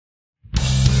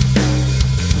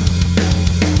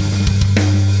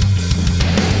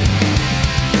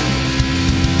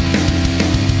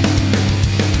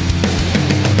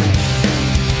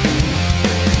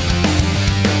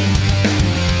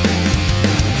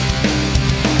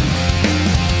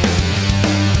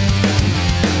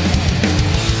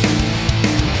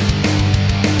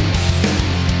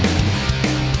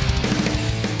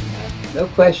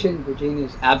question, Virginia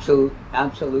is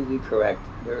absolutely correct.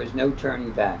 There is no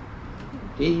turning back.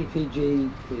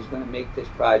 DEPG is going to make this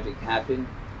project happen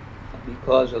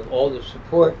because of all the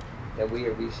support that we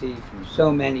have received from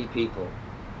so many people.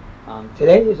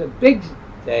 Today is a big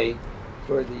day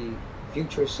for the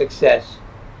future success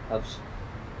of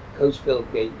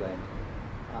Coatesville Gateway.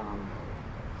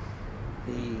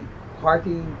 The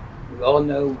parking, we all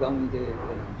know, going to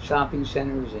shopping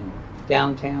centers and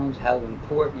downtowns, how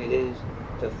important it is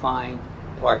to find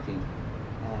parking.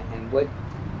 And what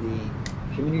the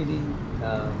community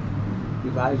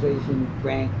revitalization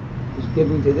grant is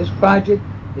giving to this project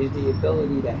is the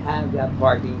ability to have that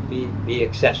parking be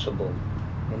accessible.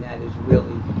 And that is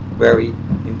really very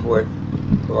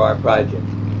important for our project.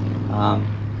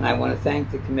 And I want to thank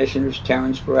the commissioners,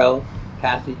 Terrence Burrell,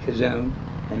 Kathy Kazoon,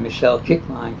 and Michelle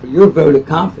Kickline for your vote of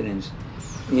confidence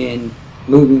in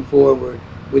moving forward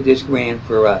with this grant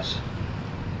for us.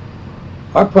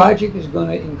 Our project is going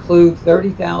to include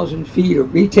 30,000 feet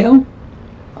of retail,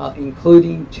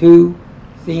 including 2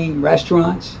 themed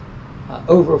restaurants,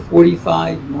 over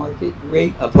 45 market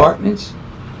rate apartments,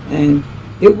 and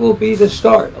it will be the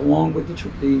start, along with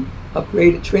the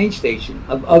upgraded train station,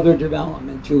 of other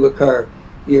development to occur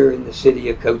here in the city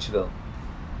of Coatesville.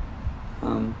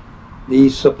 The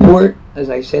support, as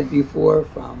I said before,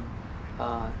 from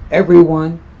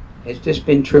everyone has just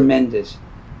been tremendous.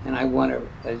 And I want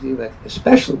to give a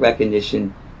special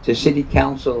recognition to City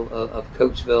Council of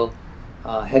Coatesville,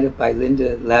 headed by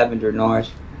Linda Lavender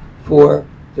Norris, for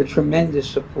the tremendous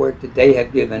support that they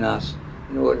have given us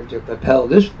in order to propel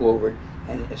this forward,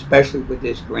 and especially with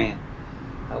this grant.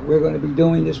 We're going to be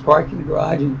doing this parking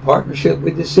garage in partnership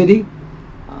with the city,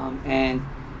 and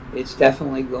it's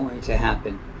definitely going to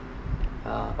happen.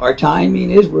 Our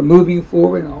timing is we're moving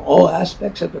forward on all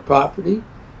aspects of the property,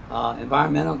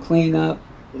 environmental cleanup,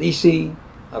 leasing,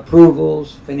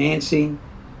 approvals, financing,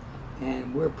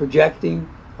 and we're projecting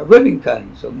a ribbon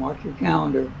cutting, so mark your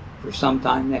calendar for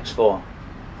sometime next fall.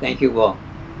 Thank you all.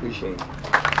 Appreciate it.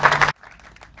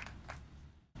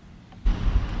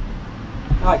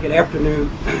 Hi, good afternoon.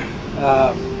 You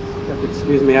have to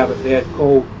excuse me, I have a bad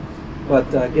cold. But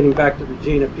getting back to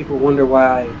Regina, people wonder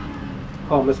why I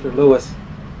call Mr. Lewis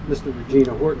Mr.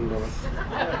 Regina Horton Lewis.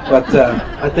 But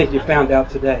I think you found out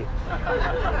today.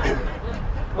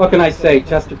 What can I say?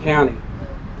 Chester County,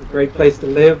 a great place to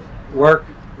live, work,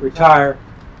 retire,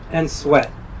 and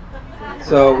sweat.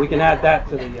 So we can add that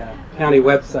to the county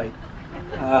website.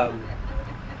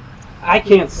 I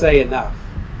can't say enough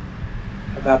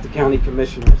about the county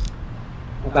commissioners,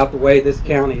 about the way this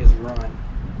county is run.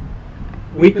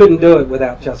 We couldn't do it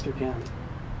without Chester County.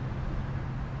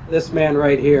 This man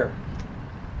right here,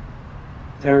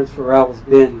 Terrence Farrell, has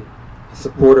been a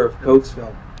supporter of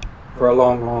Coatesville for a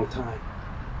long, long time.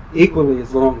 Equally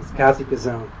as long as Kathy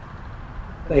Kazoon.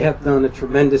 They have done a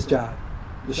tremendous job.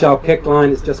 Michelle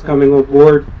Kickline is just coming on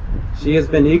board. She has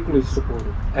been equally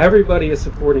supportive. Everybody is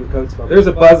supporting Coatesville. There's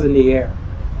a buzz in the air.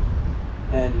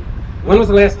 And when was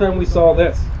the last time we saw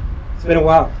this? It's been a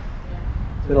while.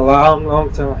 It's been a long,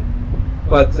 long time.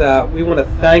 But we want to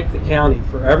thank the county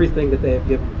for everything that they have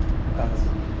given us.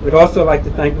 We'd also like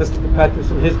to thank Mr.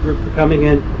 Petras and his group for coming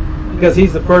in, because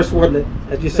he's the first one that,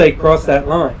 as you say, crossed that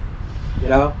line. You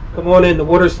know, come on in, the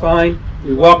water's fine.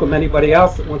 We welcome anybody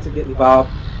else that wants to get involved.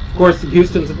 Of course, the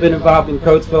Houstons have been involved in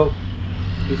Coatesville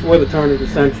before the turn of the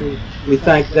century. We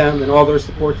thank them and all their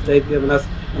support that they've given us,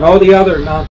 and all the other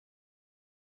non-profit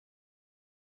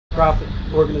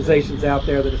organizations out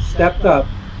there that have stepped up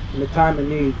in the time of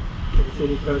need for the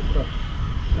city of Coatesville.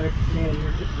 Thanks, Stan.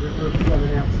 Your group has done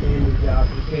an outstanding job.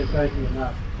 We can't thank you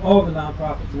enough. All the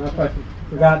nonprofits, and if I've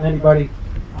forgotten anybody,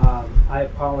 I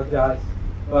apologize.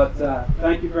 But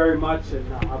thank you very much,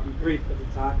 and I'll be brief at the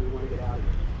time. We want to get out of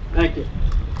here. Thank you.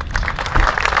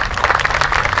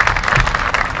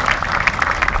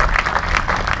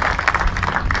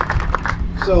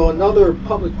 So another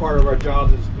public part of our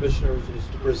job as commissioners is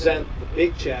to present the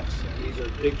big checks, and these are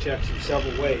big checks in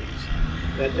several ways,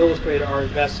 that illustrate our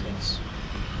investments.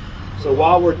 So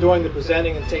while we're doing the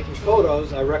presenting and taking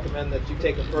photos, I recommend that you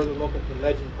take a further look at the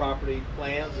Legend property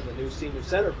plans and the new senior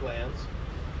center plans.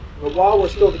 But while we're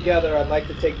still together, I'd like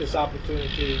to take this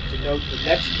opportunity to note the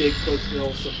next big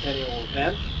Coatesville Centennial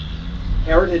event.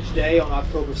 Heritage Day on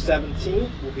October 17th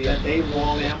will be a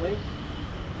day-long family.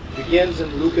 It begins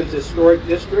in Lucan's historic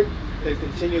district. It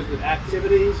continues with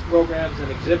activities, programs,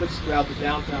 and exhibits throughout the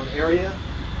downtown area.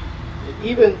 It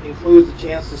even includes a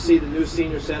chance to see the new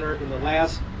senior center in the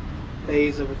last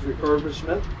phase of its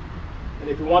refurbishment. And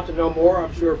if you want to know more,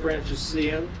 I'm sure Francis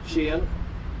Sheehan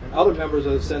and other members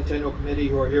of the Centennial Committee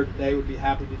who are here today would be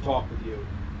happy to talk with you.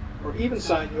 or even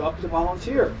sign you up to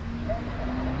volunteer.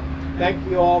 Thank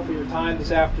you all for your time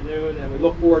this afternoon, and we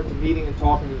look forward to meeting and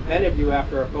talking with many of you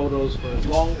after our photos for as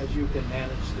long as you can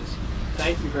manage this.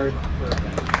 Thank you very much for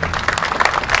attending.